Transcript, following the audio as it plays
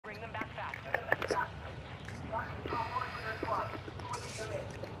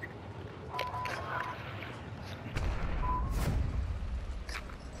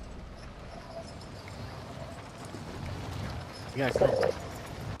Yeah, come on.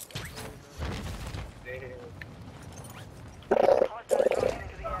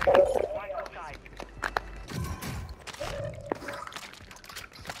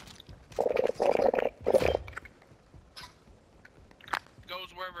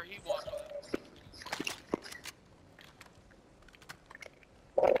 Goes wherever he wants with it.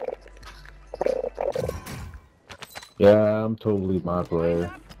 Yeah, I'm totally my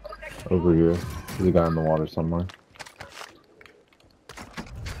player. Over here. There's a guy in the water somewhere.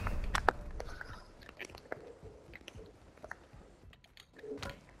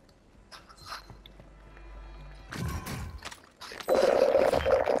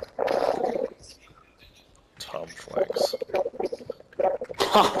 Tom flanks.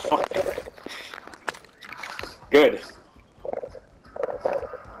 Good.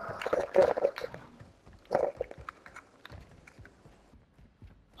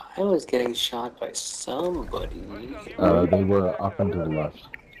 I was getting shot by somebody. They were up and to the left.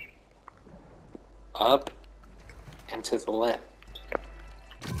 Up and to the left.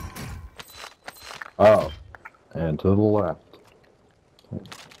 Oh, and to the left.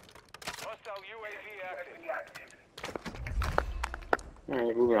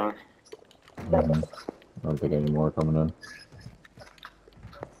 Alright, moving on. I don't think any more are coming in.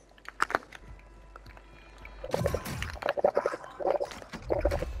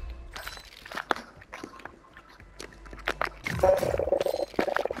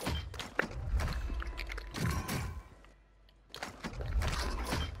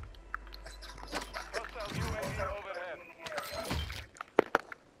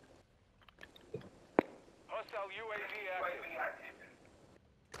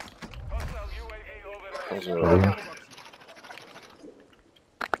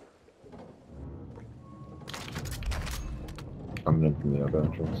 Coming in from the other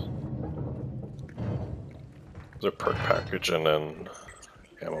entrance. There's a perk package and an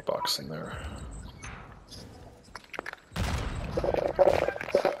ammo box in there.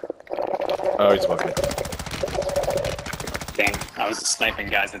 Oh, he's smoking. Dang, I was sniping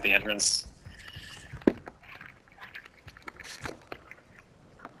guys at the entrance.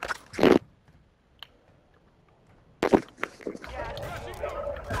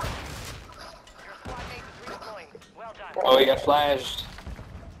 Oh, he got flashed.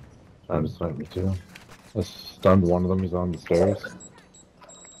 Trying to snipe me too. I stunned one of them, he's on the stairs.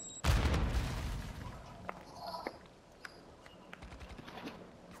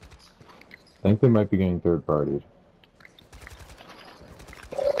 I think they might be getting third partied.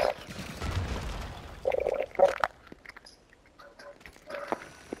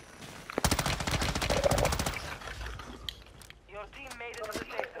 Your team made it to the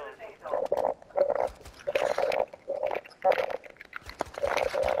safe zone.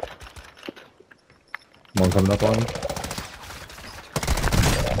 One coming up on him.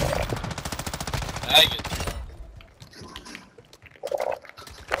 Dang it.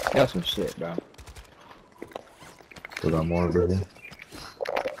 That's some shit, bro. We got more over here.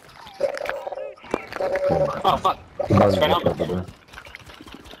 Oh, fuck. Somebody's Straight just up. over there.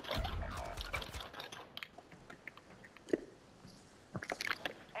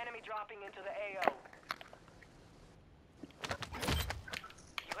 Enemy dropping into the AO.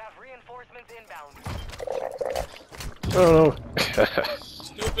 You have reinforcements inbound. Oh no.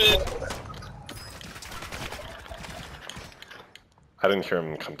 Stupid. I didn't hear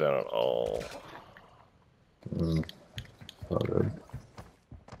him come down at all. All good.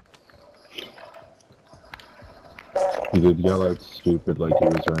 He did yell out stupid like he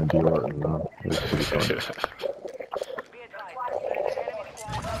was Randy Orton, though. It was pretty funny. Be advised, there's an enemy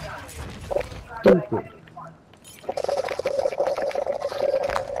squad coming for you. Stupid.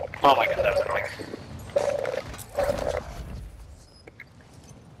 Oh my god, that was annoying.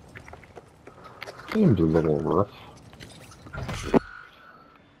 Seems a little rough. Being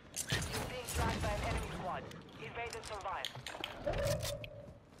tracked by an enemy squad. Evade and survive.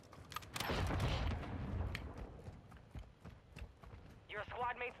 Your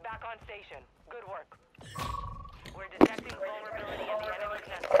squad mates back on station. Good work. We're detecting vulnerability in the enemy's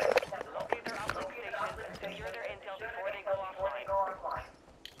network. Locate their outpost stations and secure their intel before they go offline.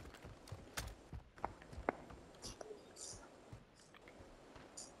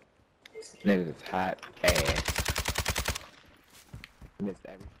 Niggas hot ass. Missed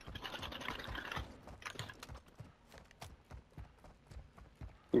every.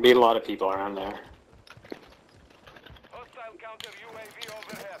 There'd be a lot of people around there. Hostile counter UAV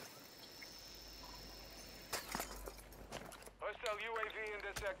overhead. Hostile UAV in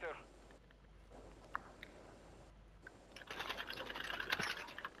this sector.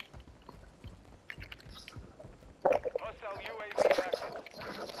 Hostile UAV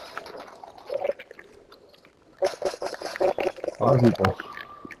A lot of people.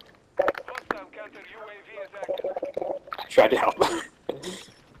 Hostile counter UAV is active. I tried to help.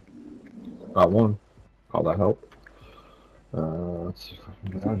 Got one. Call that help. Let's see if I can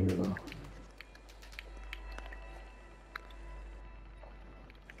get out of here though.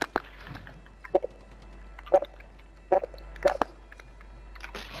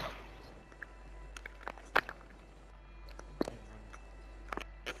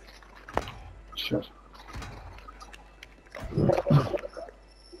 Shit. You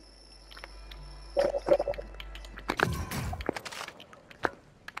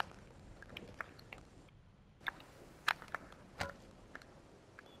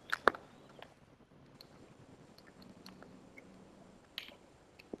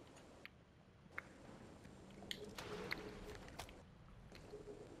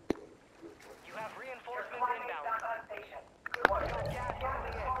have reinforcements inbound. Got gas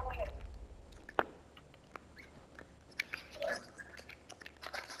moving in.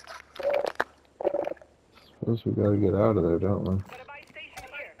 Suppose we gotta get out of there, don't we? Got a buy station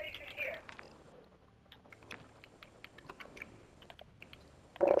here.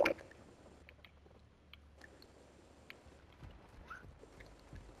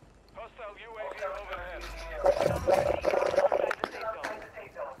 Hostile UAV overhead. Outside the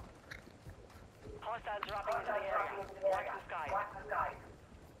safe zone. Hostiles dropping into the area. Watch the sky.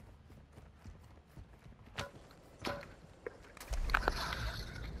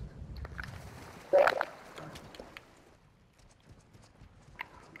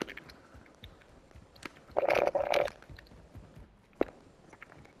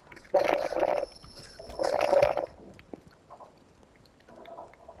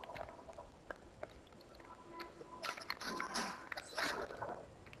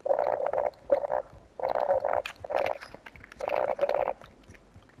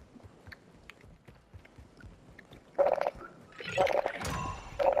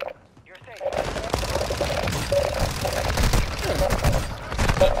 You're safe.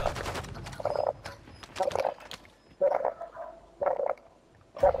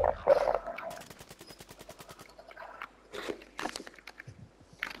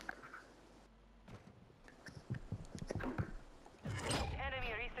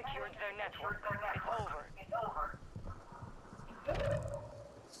 Enemy resecured their network. It's over.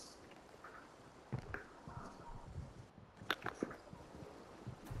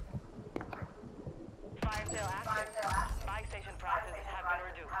 Fire sale active. Buy station prices have been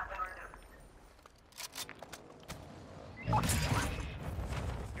reduced.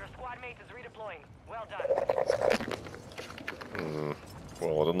 Your squad mate is redeploying. Well done.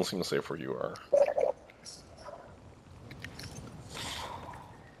 Well, it doesn't seem safe where you are.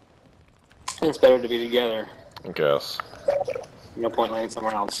 It's better to be together. I guess. No point landing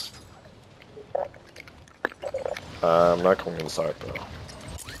somewhere else. I'm not going inside though.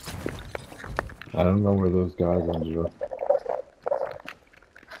 I don't know where those guys ended up.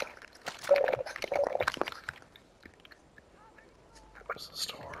 Where's the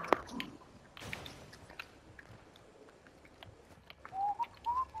store?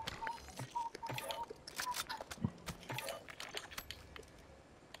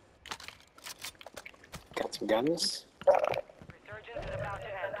 Got some guns. Resurgence is about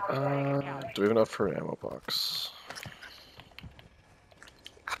to end. Do we have enough for an ammo box?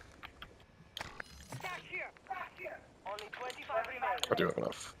 Only 25 remain. I do have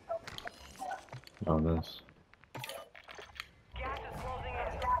enough. On this. Gas is closing in.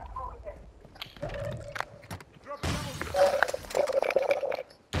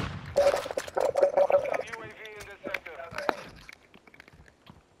 Hostile UAV in this sector.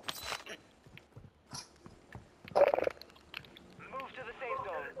 Move to the safe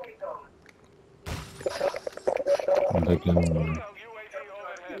zone. I'm taking. Hostile UAV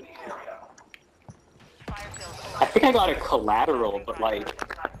overhead. Fire sale I think I got a collateral, but like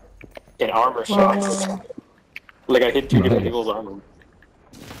an armor shot. Like I hit two different people's armor.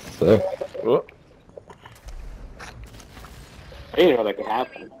 Sick. Oh, I didn't know that could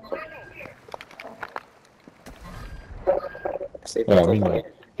happen. Save Yeah, that I mean, for like,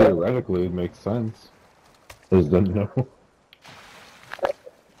 later. theoretically, it makes sense. Just didn't know.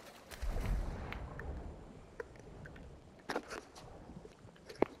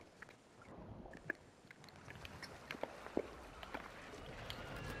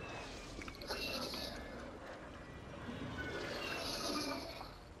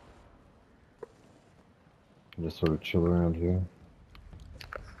 Just sort of chill around here.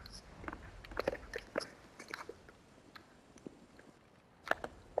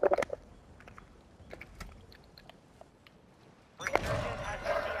 Resurgence has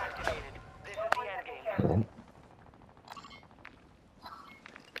been deactivated. This is the end game.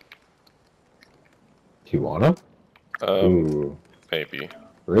 Tijuana? Ooh, Maybe.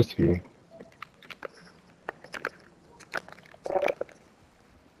 risky.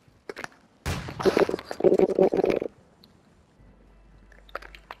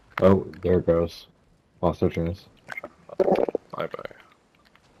 Oh, there it goes. Lost our chance. Bye bye.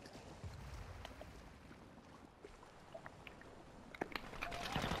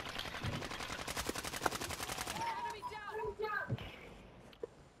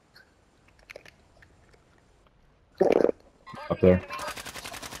 Up there.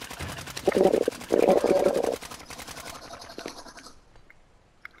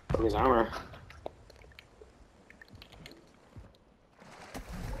 His armor.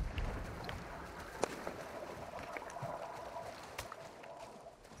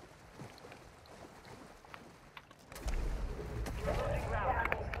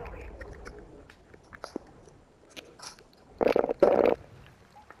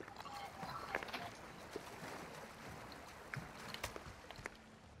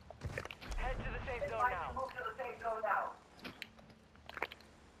 Head to the safe zone now.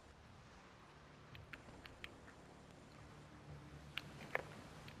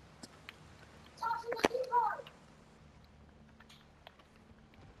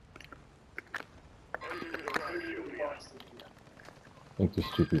 I think the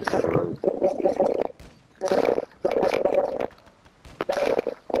stupid.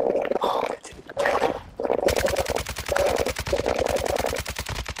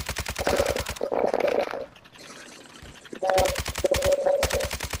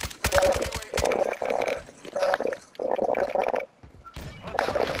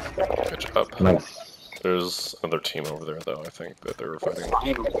 Good job. Nice. There's another team over there, though, I think, that they were fighting.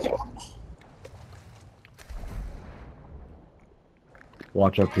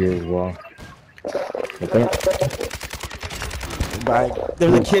 Watch up here as well. I think.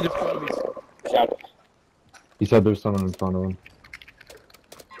 There's a kid in front of me. Shot. He said there's someone in front of him.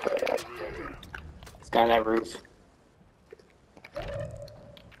 This guy on that roof.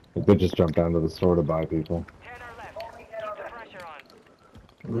 He could just jump down to the store to buy people. 10 or left. Keep the pressure on.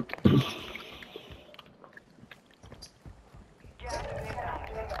 Gas is inbound.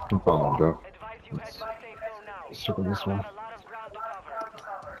 I'm following Joe. Advise you head to the safe zone now. Circle this one. A lot of ground to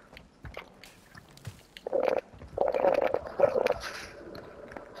cover.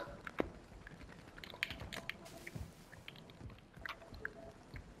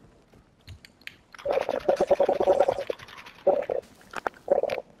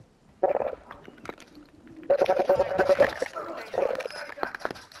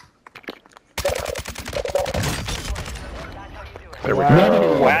 There we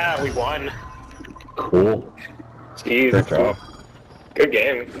go. Wow, we won. Cool. Jeez. Good job. Good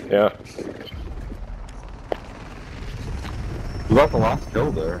game. Yeah. You got the last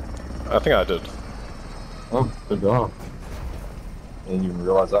kill there. I think I did. Oh, good job. I didn't even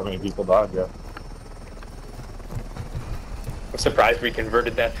realize that many people died yet. I'm surprised we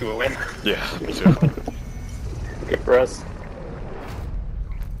converted that to a win. Yeah, me too. Good for us.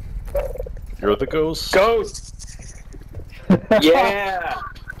 You're the ghost? Ghost! Yeah!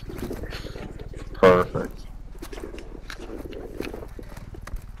 Perfect.